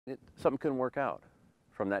Something couldn't work out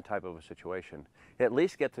from that type of a situation. At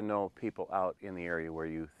least get to know people out in the area where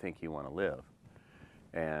you think you want to live,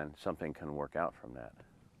 and something can work out from that.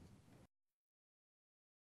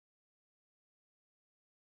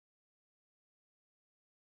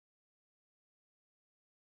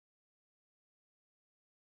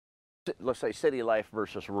 Let's say city life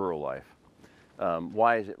versus rural life.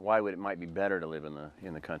 Why would it might be better to live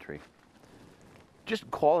in the country? Just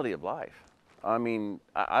quality of life. I mean,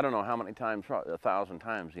 I don't know how many times, 1,000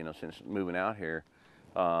 times, since moving out here,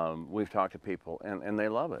 we've talked to people and they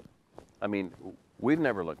love it. I mean, we've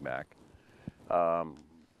never looked back. Um,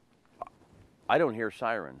 I don't hear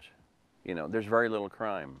sirens. There's very little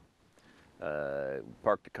crime.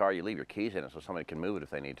 Park the car, you leave your keys in it so somebody can move it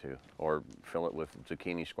if they need to, or fill it with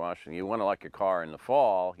zucchini squash. And you want to lock your car in the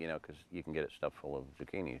fall, because you can get it stuffed full of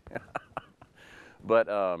zucchini. But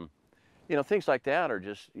things like that are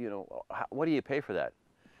just, what do you pay for that?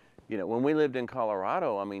 When we lived in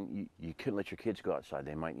Colorado, I mean, you couldn't let your kids go outside.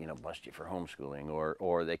 They might, bust you for homeschooling,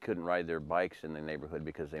 or they couldn't ride their bikes in the neighborhood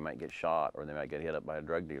because they might get shot or they might get hit up by a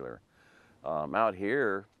drug dealer. Out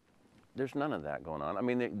here, there's none of that going on. I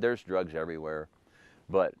mean, there's drugs everywhere,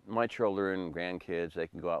 but my children, grandkids, they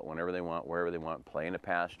can go out whenever they want, wherever they want, play in a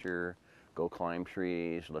pasture, go climb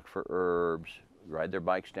trees, look for herbs, ride their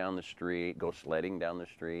bikes down the street, go sledding down the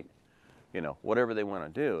street. Whatever they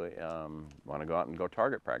want to do, want to go out and go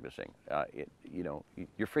target practicing.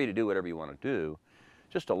 You're free to do whatever you want to do.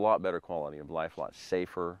 Just a lot better quality of life, a lot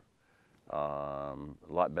safer, a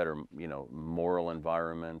lot better, moral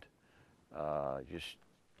environment. Just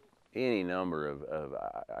any number of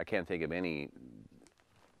I can't think of any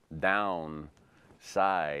downside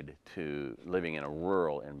to living in a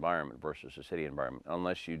rural environment versus a city environment,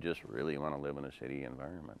 unless you just really want to live in a city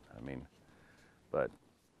environment. I mean, but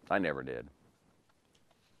I never did.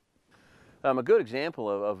 A good example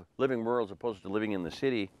of living rural as opposed to living in the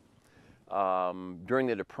city, during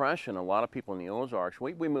the Depression, a lot of people in the Ozarks,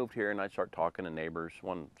 we moved here and I'd start talking to neighbors,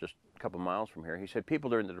 one just a couple miles from here. He said people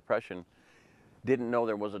during the Depression didn't know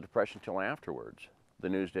there was a depression till afterwards. The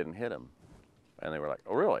news didn't hit them. And they were like,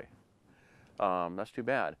 oh, really? That's too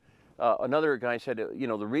bad. Another guy said,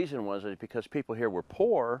 the reason was because people here were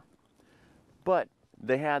poor, but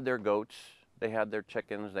they had their goats, they had their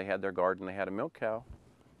chickens, they had their garden, they had a milk cow.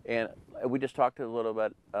 And we just talked a little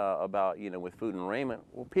bit about, with food and raiment.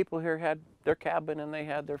 Well, people here had their cabin and they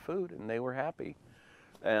had their food and they were happy.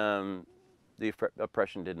 The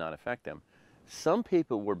oppression did not affect them. Some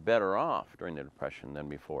people were better off during the Depression than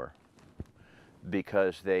before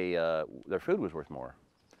because their food was worth more.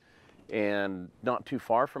 And not too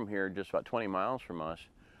far from here, just about 20 miles from us,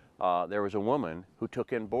 there was a woman who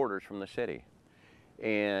took in boarders from the city.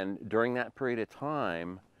 And during that period of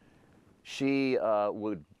time, she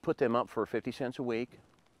would put them up for 50 cents a week.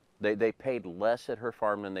 They paid less at her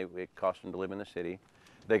farm than it cost them to live in the city.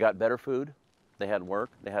 They got better food. They had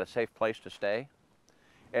work. They had a safe place to stay.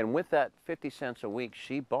 And with that 50 cents a week,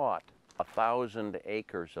 she bought 1,000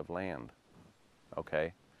 acres of land,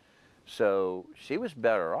 okay? So she was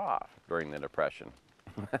better off during the Depression.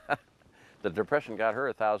 The Depression got her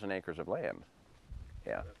 1,000 acres of land,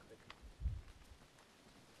 yeah.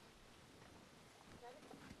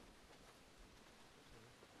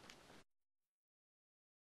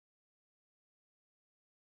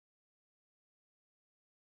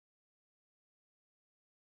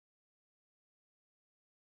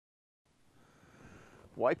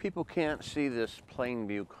 Why people can't see this plain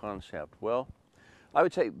view concept? Well, I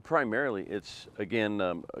would say primarily it's,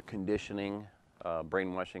 again, conditioning,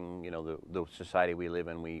 brainwashing, the society we live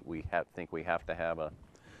in. We think we have to have a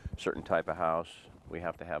certain type of house. We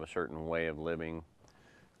have to have a certain way of living.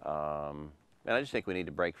 And I just think we need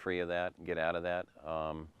to break free of that, get out of that.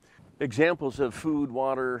 Examples of food,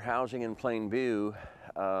 water, housing in plain view.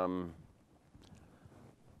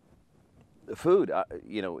 Food,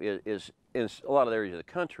 is in a lot of areas of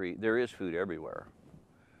the country, there is food everywhere.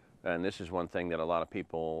 And this is one thing that a lot of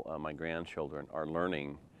people, my grandchildren, are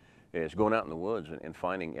learning, is going out in the woods and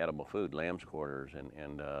finding edible food, lamb's quarters,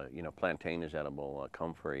 and plantain is edible,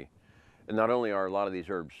 comfrey. And not only are a lot of these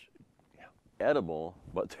herbs edible,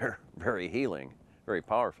 but they're very healing, very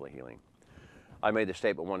powerfully healing. I made the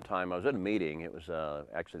statement one time, I was at a meeting, it was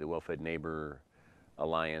actually the Well-Fed Neighbor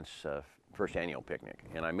Alliance first annual picnic.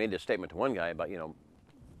 And I made this statement to one guy about,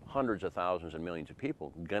 hundreds of thousands and millions of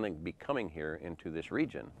people gonna be coming here into this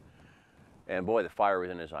region. And boy, the fire was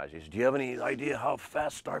in his eyes. He said, do you have any idea how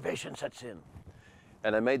fast starvation sets in?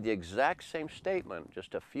 And I made the exact same statement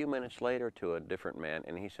just a few minutes later to a different man,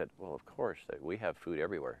 and he said, well, of course, we have food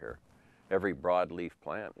everywhere here. Every broadleaf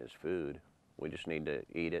plant is food. We just need to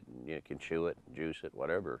eat it. And you can chew it, juice it,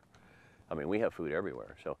 whatever. I mean, we have food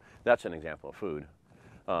everywhere. So that's an example of food.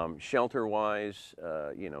 Shelter-wise,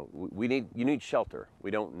 you know, you need shelter.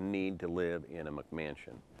 We don't need to live in a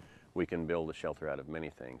McMansion. We can build a shelter out of many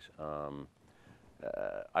things.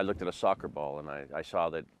 I looked at a soccer ball and I saw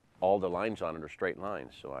that all the lines on it are straight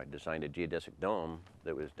lines. So I designed a geodesic dome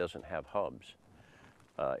that doesn't have hubs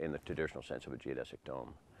in the traditional sense of a geodesic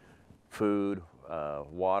dome. Food,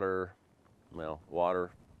 water, well,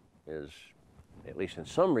 water is, at least in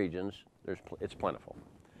some regions, it's plentiful.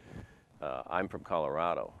 I'm from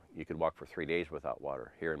Colorado. You could walk for 3 days without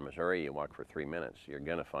water. Here in Missouri, you walk for 3 minutes. You're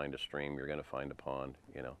going to find a stream. You're going to find a pond.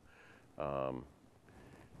 You know,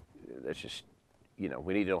 that's just, you know,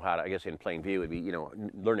 we need to know how to. I guess in plain view, it'd be, you know,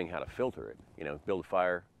 learning how to filter it. You know, build a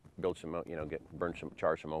fire, build some, you know,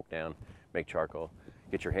 char some oak down, make charcoal,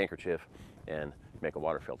 get your handkerchief, and make a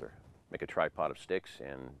water filter. Make a tripod of sticks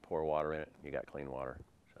and pour water in it. You got clean water.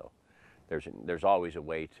 There's always a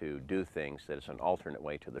way to do things that is an alternate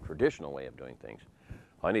way to the traditional way of doing things.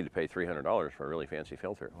 I need to pay $300 for a really fancy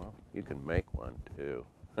filter. Well, you can make one too.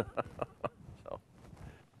 So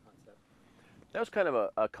that was kind of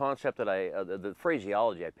a concept that the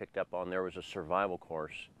phraseology I picked up on. There was a survival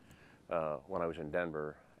course when I was in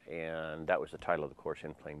Denver, and that was the title of the course,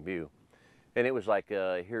 In Plain View. And it was like,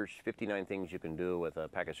 here's 59 things you can do with a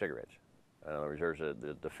pack of cigarettes. In other words, there's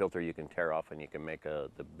the filter you can tear off and you can make the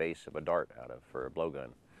base of a dart out of for a blowgun.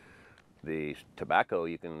 The tobacco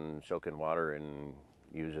you can soak in water and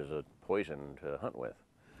use as a poison to hunt with.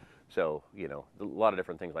 So, you know, a lot of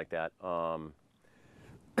different things like that.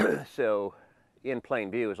 So in plain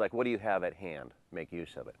view is like, what do you have at hand? Make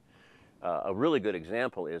use of it. A really good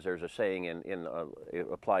example is there's a saying it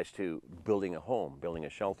applies to building a home, building a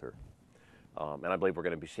shelter. And I believe we're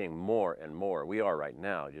going to be seeing more and more. We are right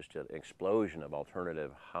now, just an explosion of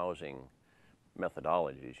alternative housing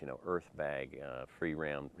methodologies, you know, earth bag, free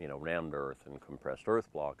ram, you know, rammed earth and compressed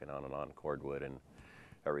earth block and on, cordwood and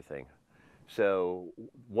everything. So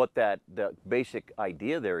what the basic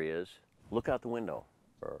idea there is, look out the window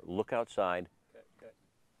or look outside. Okay.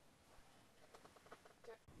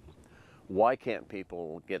 Why can't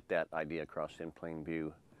people get that idea across in plain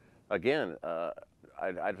view? Again,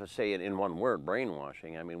 I'd just say it in one word,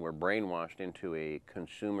 brainwashing. I mean, we're brainwashed into a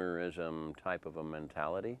consumerism type of a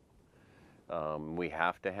mentality. We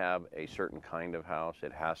have to have a certain kind of house.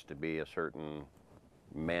 It has to be a certain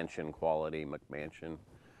mansion quality, McMansion.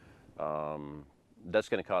 That's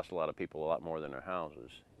going to cost a lot of people a lot more than their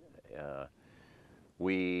houses.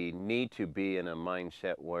 We need to be in a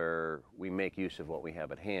mindset where we make use of what we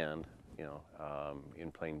have at hand, you know, in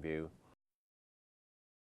plain view.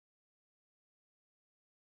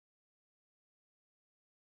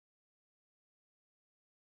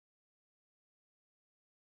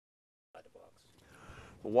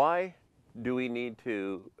 Why do we need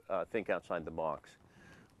to think outside the box?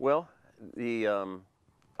 Well,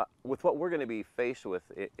 with what we're going to be faced with,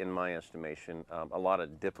 in my estimation, a lot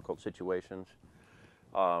of difficult situations.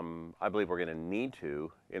 I believe we're going to need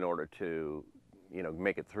to in order to, you know,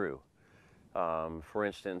 make it through. For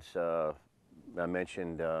instance, I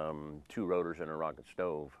mentioned 2 rotors in a rocket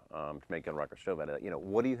stove to make a rocket stove out of that. You know,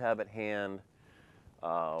 what do you have at hand?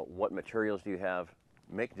 What materials do you have?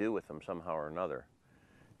 Make do with them somehow or another.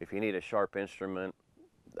 If you need a sharp instrument,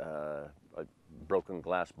 a broken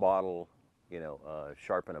glass bottle, you know,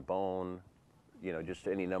 sharpen a bone, you know, just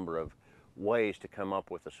any number of ways to come up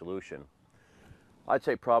with a solution. I'd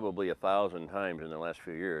say probably 1,000 times in the last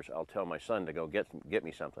few years, I'll tell my son to go get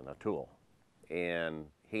me something, a tool. And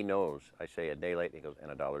he knows, I say a day late, he goes, and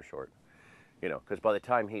 $1 short. You know, because by the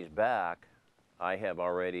time he's back, I have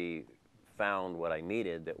already found what I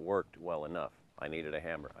needed that worked well enough. I needed a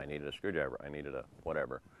hammer, I needed a screwdriver, I needed a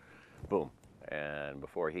whatever. Boom. And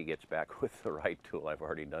before he gets back with the right tool, I've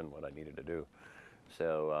already done what I needed to do.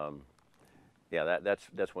 So, yeah,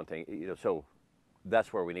 that's one thing. You know, so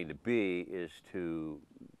that's where we need to be, is to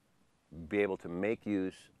be able to make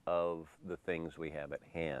use of the things we have at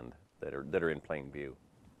hand that are in plain view.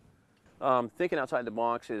 Thinking outside the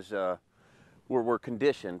box is we're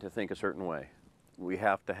conditioned to think a certain way. We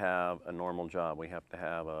have to have a normal job. We have to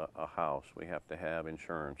have a house. We have to have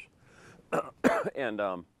insurance.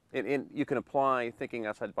 And you can apply thinking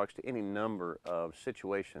outside the box to any number of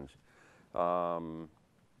situations.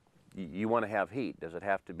 You want to have heat. Does it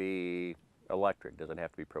have to be electric? Does it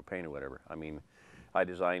have to be propane or whatever? I mean, I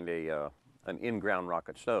designed an in-ground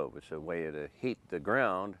rocket stove. It's a way to heat the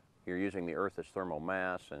ground. You're using the earth as thermal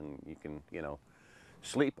mass, and you can, you know,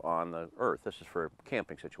 sleep on the earth. This is for a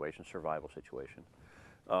camping situation, survival situation.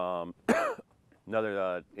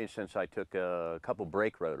 Another instance, I took a couple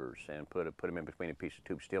brake rotors and put them in between a piece of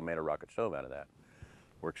tube steel, made a rocket stove out of that.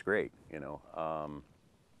 Works great, you know.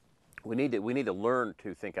 We need to learn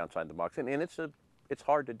to think outside the box, and it's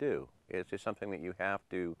hard to do. It's just something that you have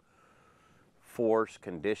to force,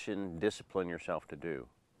 condition, discipline yourself to do.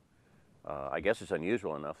 I guess it's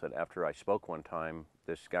unusual enough that after I spoke one time,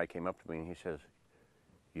 this guy came up to me and he says,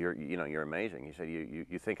 you're amazing. He said,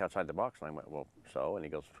 you think outside the box. And I went, well, so? And he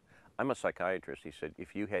goes, I'm a psychiatrist. He said,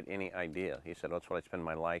 if you had any idea, he said, that's what I spend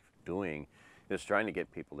my life doing, is trying to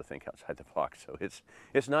get people to think outside the box. So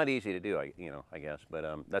it's not easy to do, I guess. But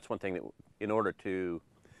that's one thing that, in order to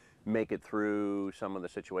make it through some of the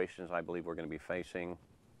situations I believe we're going to be facing,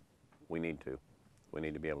 we need to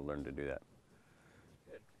be able to learn to do that.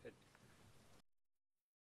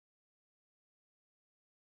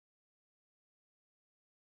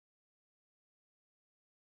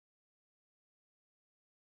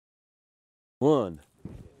 One.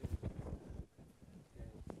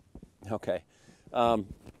 Okay. More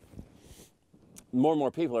and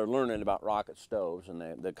more people are learning about rocket stoves,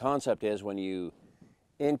 and the concept is when you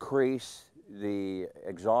increase the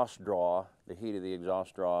exhaust draw, the heat of the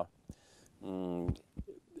exhaust draw.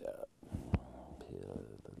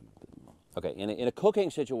 Okay, in a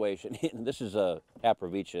cooking situation, this is a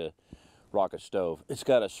Aprovicha rocket stove. It's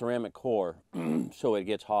got a ceramic core, so it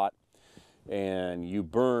gets hot, and you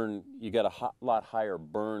get a lot higher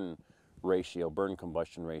burn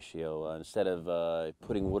combustion ratio. Instead of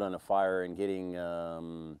putting wood on a fire and getting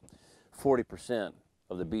 40%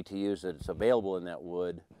 of the BTUs that's available in that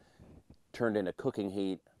wood turned into cooking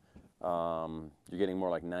heat, you're getting more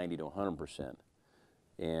like 90 to 100%.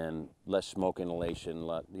 And less smoke inhalation.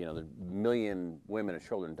 You know, the million women and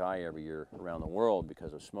children die every year around the world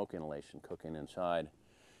because of smoke inhalation, cooking inside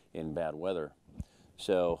in bad weather.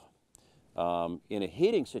 So in a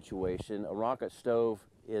heating situation, a rocket stove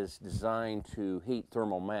is designed to heat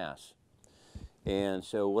thermal mass. And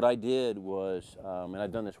so what I did was, and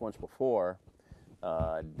I've done this once before,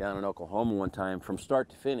 down in Oklahoma one time, from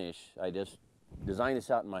start to finish, I just designed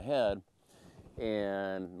this out in my head,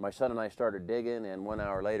 and my son and I started digging, and 1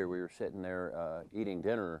 hour later we were sitting there eating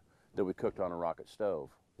dinner that we cooked on a rocket stove.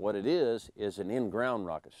 What it is an in-ground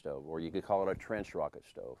rocket stove, or you could call it a trench rocket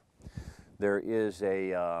stove. There is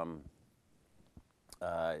a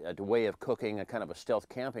way of cooking, a kind of a stealth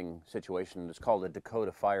camping situation. It's called a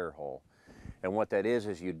Dakota fire hole. And what that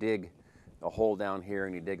is you dig a hole down here,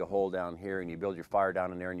 and you dig a hole down here, and you build your fire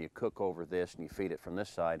down in there, and you cook over this, and you feed it from this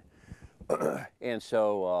side. And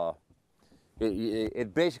so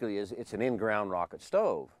it basically it's an in-ground rocket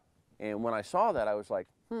stove. And when I saw that, I was like,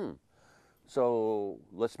 so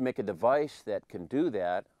let's make a device that can do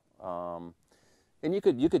that. And you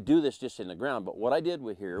could do this just in the ground, but what I did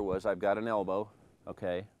with here was I've got an elbow,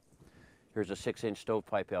 okay? Here's a 6-inch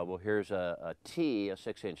stovepipe elbow. Here's a T, a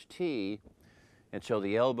 6-inch T. And so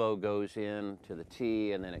the elbow goes into the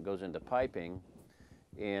T, and then it goes into piping,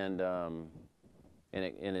 and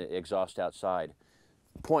it exhausts outside.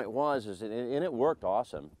 Point was, and it worked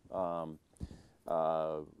awesome.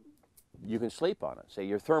 You can sleep on it. Say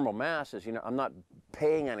your thermal mass is, I'm not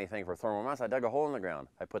paying anything for thermal mass. I dug a hole in the ground.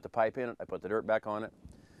 I put the pipe in it. I put the dirt back on it.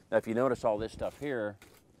 Now, if you notice all this stuff here,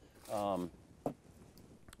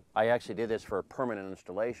 I actually did this for a permanent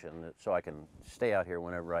installation, so I can stay out here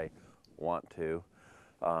whenever I want to,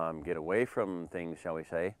 get away from things, shall we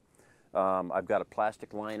say. I've got a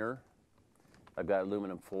plastic liner. I've got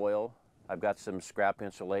aluminum foil. I've got some scrap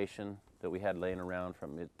insulation that we had laying around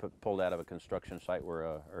from it, pulled out of a construction site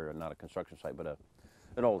or not a construction site, but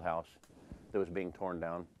an old house that was being torn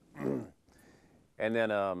down. And then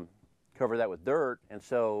cover that with dirt. And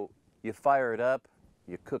so you fire it up,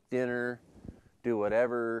 you cook dinner, do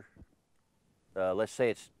whatever. Let's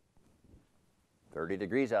say it's 30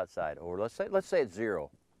 degrees outside, or let's say it's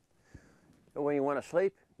 0. And when you want to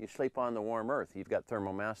sleep, you sleep on the warm earth. You've got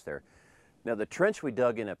thermal mass there. Now the trench we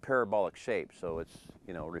dug in a parabolic shape, so it's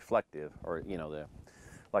reflective, or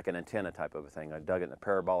like an antenna type of a thing. I dug it in a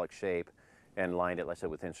parabolic shape and lined it, like I said,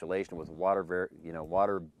 with insulation, with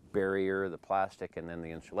water barrier, the plastic, and then the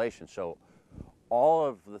insulation. So all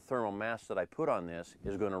of the thermal mass that I put on this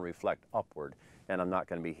is going to reflect upward, and I'm not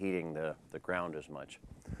going to be heating the ground as much.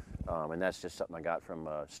 And that's just something I got from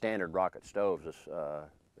Standard Rocket Stoves. This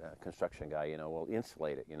construction guy, will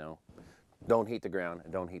insulate it. Don't heat the ground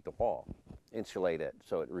and don't heat the wall. Insulate it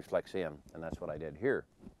so it reflects in, and that's what I did here.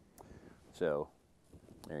 So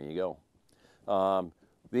there you go.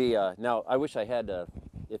 Now I wish I had,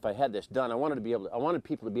 if I had this done, I wanted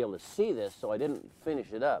people to be able to see this, so I didn't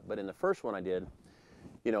finish it up. But in the first one I did,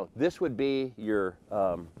 this would be your.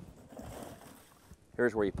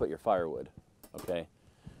 Here's where you put your firewood. okay?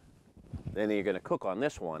 Then you're gonna cook on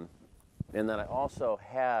this one. And then I also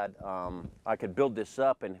had, I could build this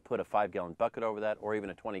up and put a 5-gallon bucket over that, or even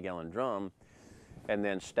a 20-gallon drum, and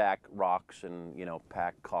then stack rocks and, you know,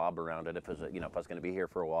 pack cob around it if it was, you know, if I was gonna be here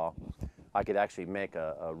for a while. I could actually make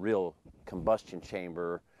a real combustion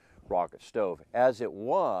chamber rocket stove. As it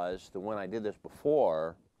was, the one I did this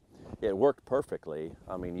before, it worked perfectly.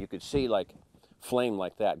 I mean, you could see like flame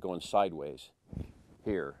like that going sideways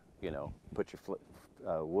here, you know, put your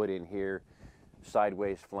wood in here,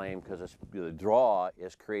 sideways flame, because the draw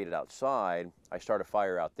is created outside. I start a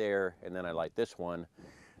fire out there, and then I light this one.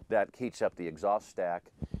 That heats up the exhaust stack,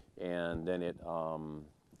 and then it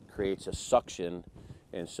creates a suction,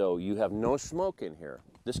 and so you have no smoke in here.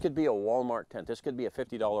 This could be a Walmart tent. This could be a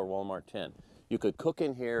 $50 Walmart tent. You could cook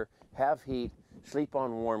in here, have heat, sleep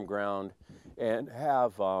on warm ground, and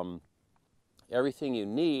have everything you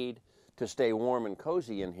need to stay warm and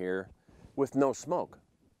cozy in here with no smoke.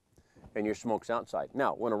 And your smoke's outside.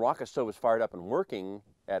 Now, when a rocket stove is fired up and working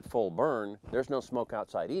at full burn, there's no smoke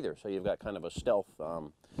outside either. So you've got kind of a stealth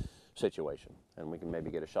situation. And we can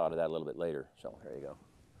maybe get a shot of that a little bit later. So there you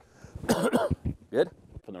go. Good?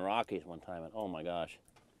 From the Rockies one time, and oh my gosh.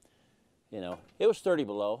 You know, it was 30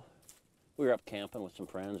 below. We were up camping with some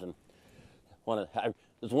friends, and it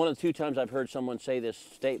was one of the 2 times I've heard someone say this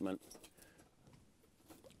statement.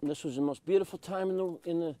 And this was the most beautiful time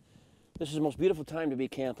this is the most beautiful time to be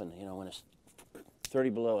camping, you know, when it's 30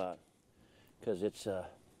 below out, because it's the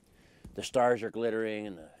stars are glittering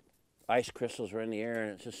and the ice crystals are in the air,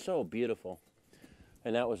 and it's just so beautiful.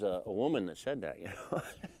 And that was a woman that said that, you know.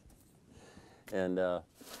 And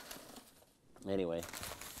anyway,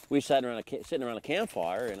 we sitting around a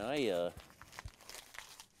campfire, and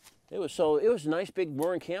it was a nice big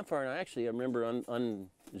boring campfire, and I remember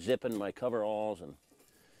unzipping my coveralls, and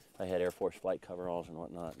I had Air Force flight coveralls and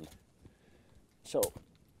whatnot. And so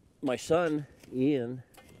my son, Ian,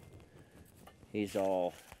 he's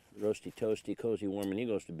all roasty, toasty, cozy, warm, and he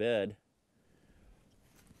goes to bed.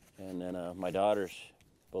 And then my daughters,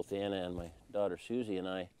 both Anna and my daughter Susie,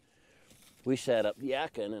 and we sat up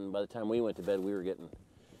yakking, and by the time we went to bed, we were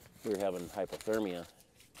having hypothermia.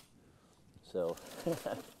 So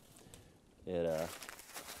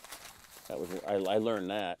I learned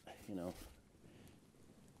that, you know,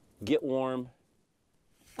 get warm,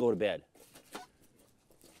 go to bed.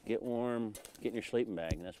 Get warm, get in your sleeping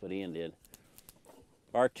bag, and that's what Ian did.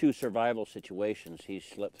 Our 2 survival situations he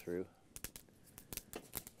slept through.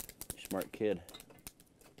 Smart kid.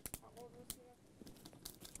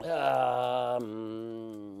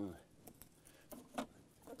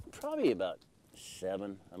 Probably about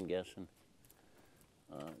 7, I'm guessing.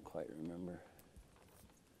 I don't quite remember.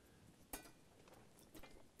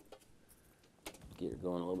 Get her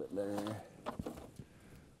going a little bit better there.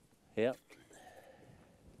 Yep.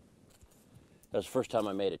 That was the first time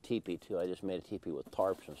I made a teepee too. I just made a teepee with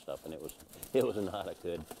tarps and stuff, and it was not a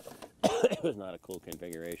good, it was not a cool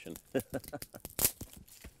configuration.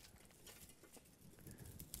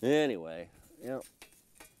 Anyway, yep.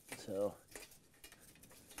 So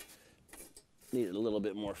needed a little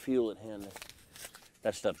bit more fuel at hand.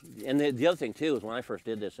 That stuff, and the other thing too is when I first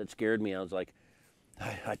did this, it scared me. I was like,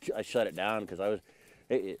 I shut it down because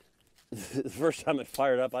the first time it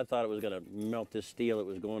fired up, I thought it was gonna melt this steel. It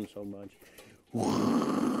was going so much.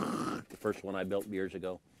 The first one I built years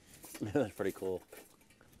ago. That's pretty cool.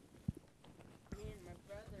 Me and my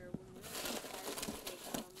brother, when we were trying to take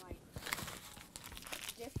like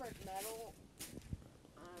different metal,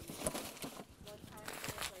 one time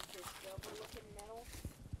it was like this silver looking metal,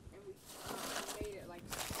 and we made it like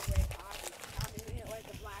super red hot and pounded it like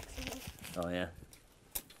a blacksmith. Oh yeah.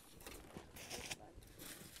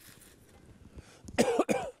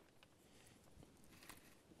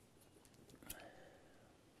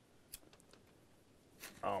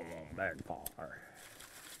 Oh, that far.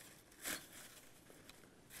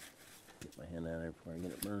 Get my hand out of there before I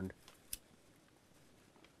get it burned.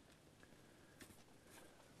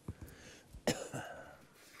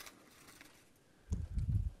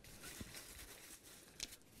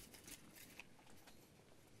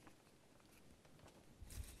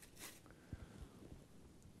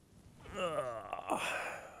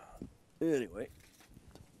 Anyway,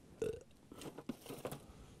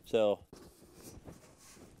 so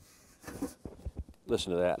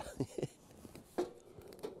listen to that.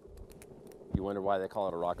 You wonder why they call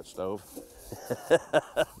it a rocket stove?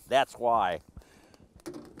 That's why.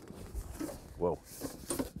 Whoa.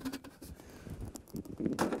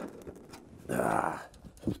 Ah.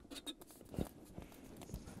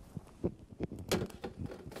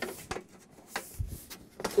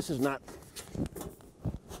 This is not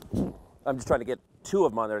I'm just trying to get 2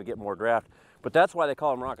 of them on there to get more draft. But that's why they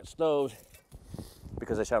call them rocket stoves,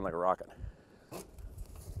 because they sound like a rocket.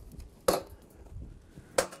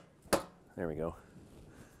 There we go.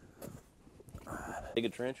 Dig a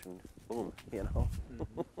trench and boom, you know.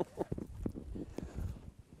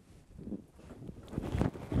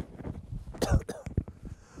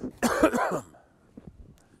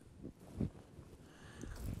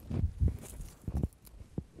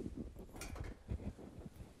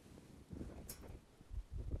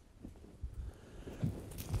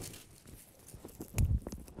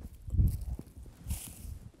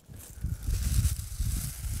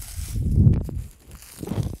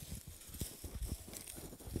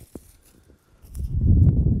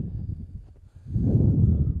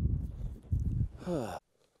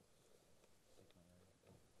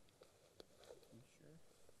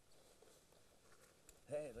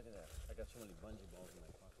 Hey, look at that. I got so many bungee balls in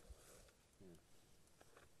my pocket. Here.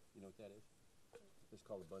 You know what that is? It's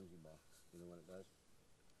called a bungee ball. You know what it does?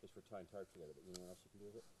 It's for tying tarps together, but you know what else you can do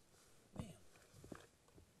with it? Bam!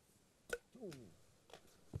 Boom!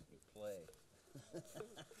 You play.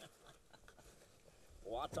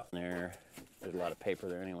 Lots of there. There's a lot of paper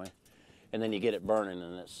there anyway. And then you get it burning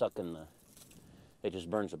and it's sucking the, it just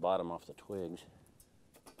burns the bottom off the twigs.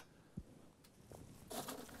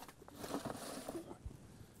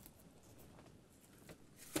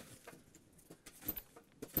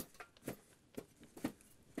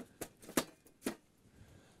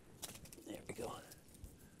 There we go. All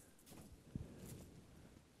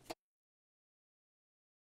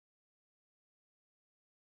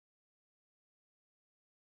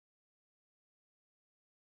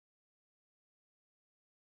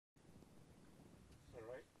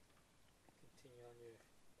right. Continue on your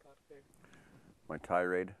talk there. My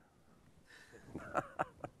tirade.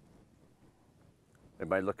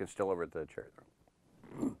 Everybody looking still over at the chair.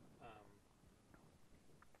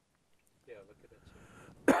 Yeah, look at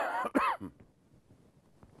that.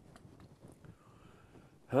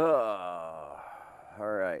 All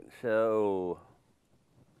right, so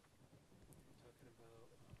Talking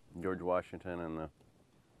about George Washington and the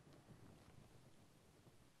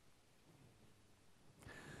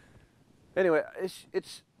anyway,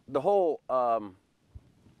 it's the whole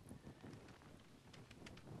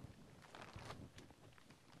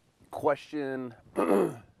question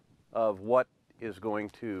of what is going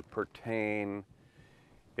to pertain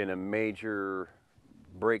in a major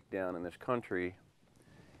breakdown in this country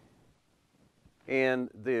and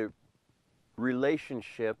the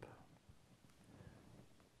relationship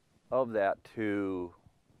of that to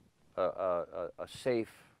a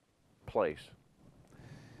safe place.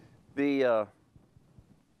 The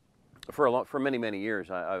for many years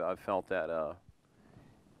I've felt that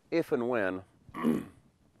if and when,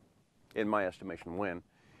 in my estimation, when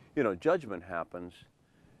judgment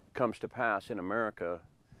comes to pass in America,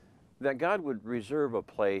 that God would reserve a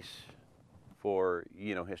place for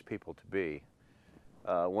His people to be.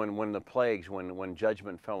 When the plagues, when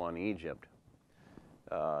judgment fell on Egypt,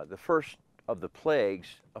 the first of the plagues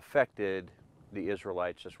affected the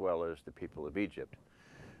Israelites as well as the people of Egypt.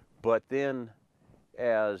 But then,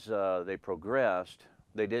 as they progressed,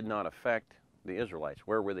 they did not affect the Israelites.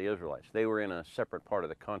 Where were the Israelites? They were in a separate part of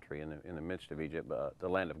the country in the midst of Egypt, the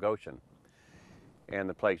land of Goshen, and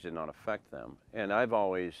the plagues did not affect them. And I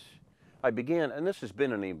began, and this has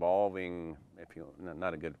been an evolving,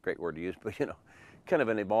 not a great word to use, but kind of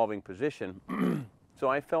an evolving position. So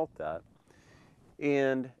I felt that.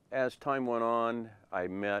 And as time went on, I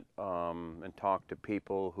met and talked to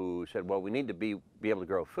people who said, well, we need to be able to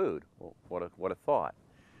grow food. Well, what a thought.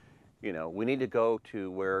 We need to go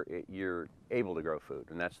to where you're able to grow food,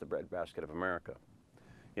 and that's the breadbasket of America.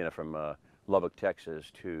 From Lubbock,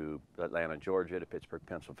 Texas to Atlanta, Georgia to Pittsburgh,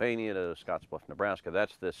 Pennsylvania to Scottsbluff, Nebraska.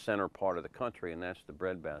 That's the center part of the country, and that's the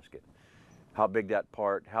breadbasket. How big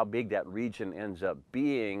that region ends up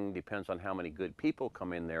being depends on how many good people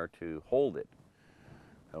come in there to hold it.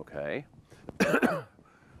 Okay.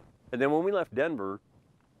 And then when we left Denver,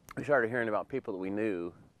 we started hearing about people that we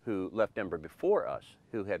knew who left Denver before us,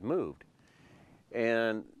 who had moved.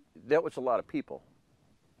 And that was a lot of people.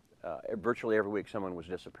 Virtually every week someone was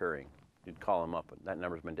disappearing. You'd call them up, and that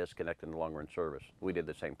number's been disconnected in the long run service. We did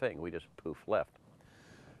the same thing. We just poof left.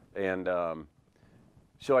 And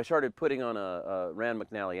so I started putting on a Rand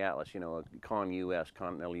McNally Atlas, a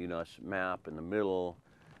Continental US map in the middle,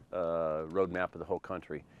 road map of the whole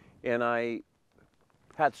country. And I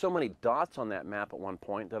had so many dots on that map at one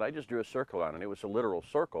point that I just drew a circle on it. It was a literal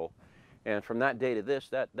circle. And from that day to this,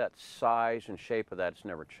 that size and shape of that's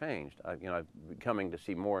never changed. I'm coming to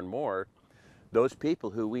see more and more those people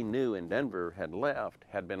who we knew in Denver had left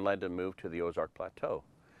had been led to move to the Ozark Plateau.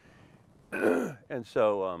 And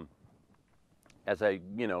so as I,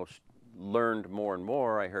 learned more and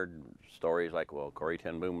more, I heard stories like, well, Corrie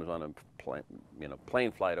ten Boom was on a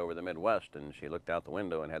plane flight over the Midwest, and she looked out the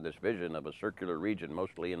window and had this vision of a circular region,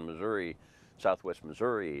 mostly in Missouri, southwest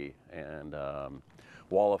Missouri, and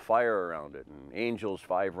wall of fire around it, and angels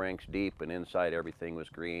 5 ranks deep, and inside everything was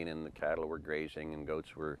green, and the cattle were grazing, and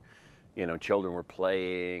goats were, children were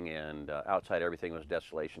playing, and outside everything was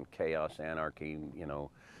desolation, chaos, anarchy,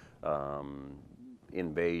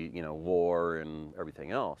 war and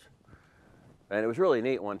everything else. And it was really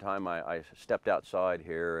neat. One time I stepped outside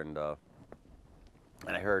here and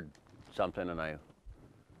I heard something, and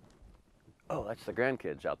oh, that's the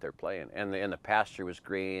grandkids out there playing, and the pasture was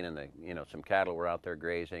green, and some cattle were out there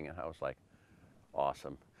grazing, and I was like,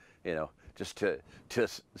 awesome, just to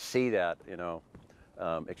see that,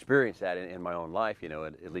 experience that in my own life,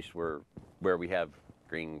 at least where we have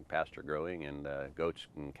green pasture growing, and goats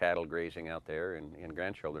and cattle grazing out there, and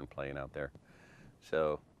grandchildren playing out there.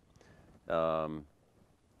 So,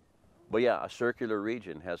 but yeah, a circular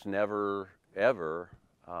region has never, ever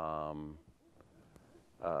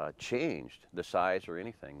changed the size or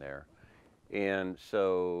anything there. And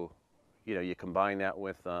so, you combine that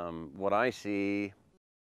with what I see